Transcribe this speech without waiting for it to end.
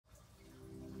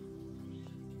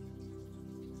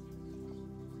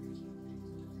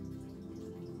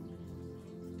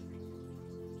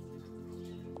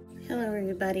Hello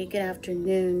everybody, good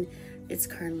afternoon. It's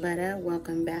Carletta.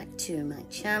 Welcome back to my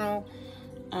channel.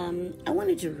 I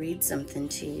wanted to read something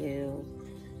to you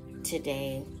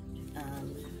today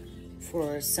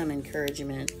for some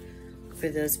encouragement for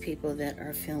those people that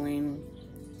are feeling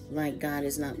like God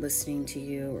is not listening to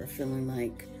you, or feeling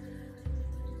like,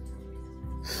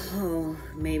 oh,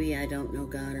 maybe I don't know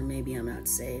God, or maybe I'm not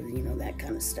saved, you know, that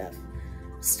kind of stuff.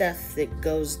 Stuff that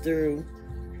goes through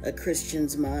a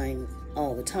Christian's mind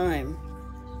all the time.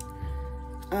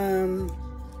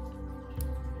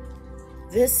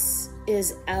 This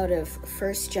is out of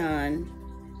 1 John,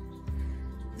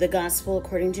 the Gospel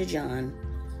according to John,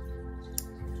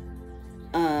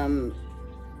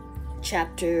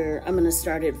 chapter, I'm going to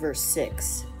start at verse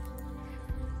 6.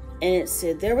 And it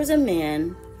said, "There was a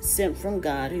man sent from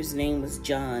God whose name was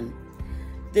John.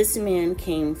 This man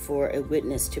came for a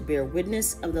witness, to bear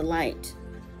witness of the light,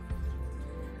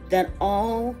 that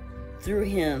all through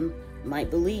him might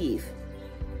believe.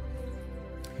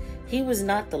 He was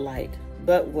not the light,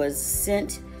 but was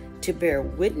sent to bear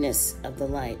witness of the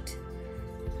light.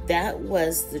 That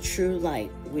was the true light,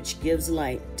 which gives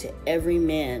light to every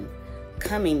man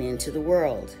coming into the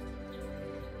world.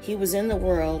 He was in the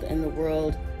world, and the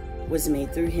world was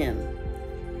made through him,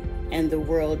 and the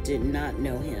world did not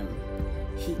know him.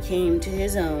 He came to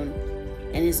his own,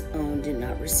 and his own did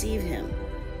not receive him.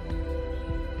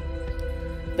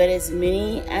 But as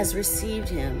many as received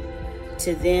him,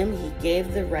 to them he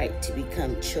gave the right to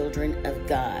become children of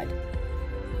God,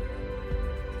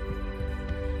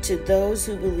 to those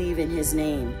who believe in his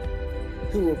name,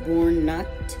 who were born not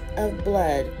of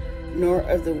blood, nor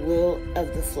of the will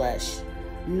of the flesh,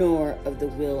 nor of the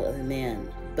will of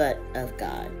man, but of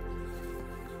God."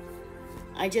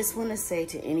 I just want to say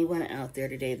to anyone out there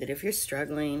today that if you're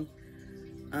struggling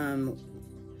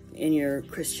in your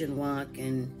Christian walk,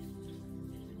 and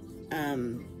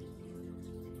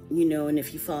you know, and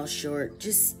if you fall short,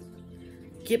 just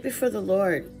get before the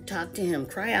Lord, talk to him,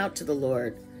 cry out to the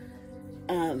Lord,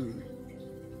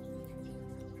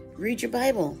 read your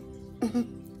Bible.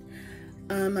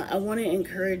 I want to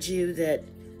encourage you that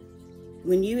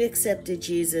when you accepted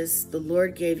Jesus, the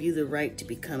Lord gave you the right to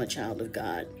become a child of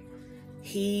God.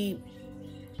 He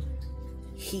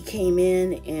came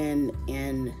in,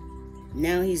 and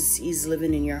now he's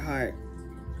living in your heart,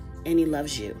 and he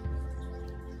loves you.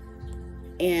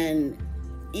 And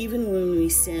even when we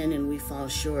sin and we fall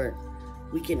short,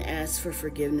 we can ask for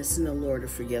forgiveness, and the Lord will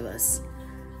forgive us.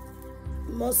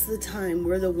 Most of the time,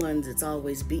 we're the ones that's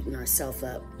always beating ourselves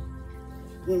up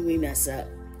when we mess up.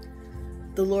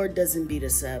 The Lord doesn't beat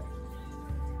us up.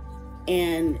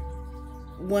 And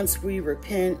once we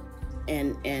repent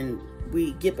and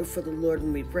we get before the Lord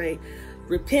and we pray,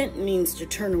 repent means to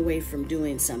turn away from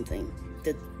doing something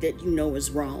that you know is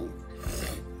wrong.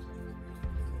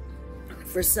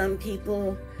 For some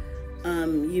people,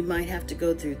 you might have to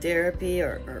go through therapy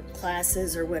or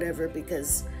classes or whatever,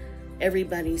 because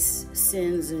everybody's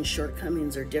sins and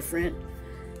shortcomings are different,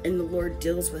 and the Lord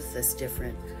deals with us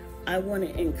different. I want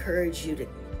to encourage you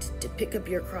to pick up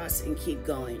your cross and keep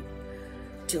going,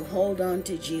 to hold on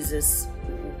to Jesus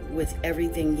with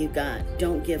everything you got.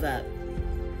 Don't give up.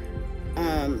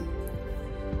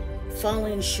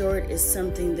 Falling short is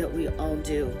something that we all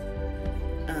do.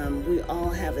 We all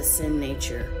have a sin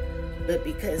nature, but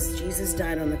because Jesus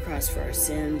died on the cross for our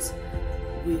sins,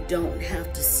 we don't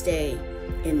have to stay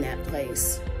in that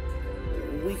place.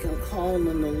 We can call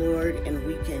on the Lord, and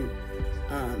we can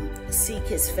seek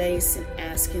his face and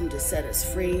ask him to set us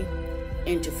free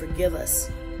and to forgive us,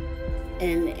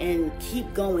 and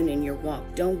keep going in your walk.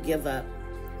 Don't give up.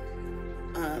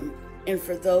 And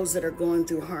for those that are going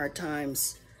through hard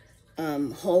times,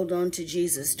 hold on to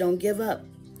Jesus. Don't give up.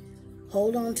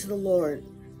 Hold on to the Lord.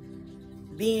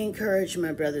 Be encouraged,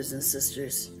 my brothers and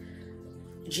sisters.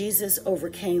 Jesus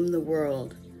overcame the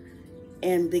world.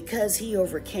 And because he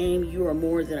overcame, you are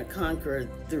more than a conqueror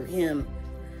through him.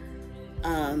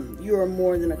 You are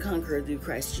more than a conqueror through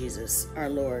Christ Jesus, our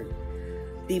Lord.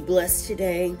 Be blessed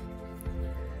today.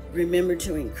 Remember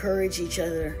to encourage each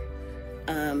other.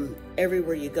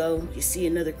 Everywhere you go, you see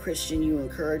another Christian, you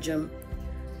encourage them.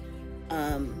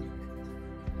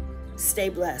 Stay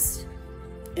blessed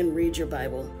and read your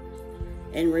Bible.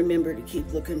 And remember to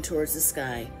keep looking towards the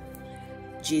sky.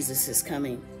 Jesus is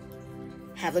coming.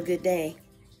 Have a good day.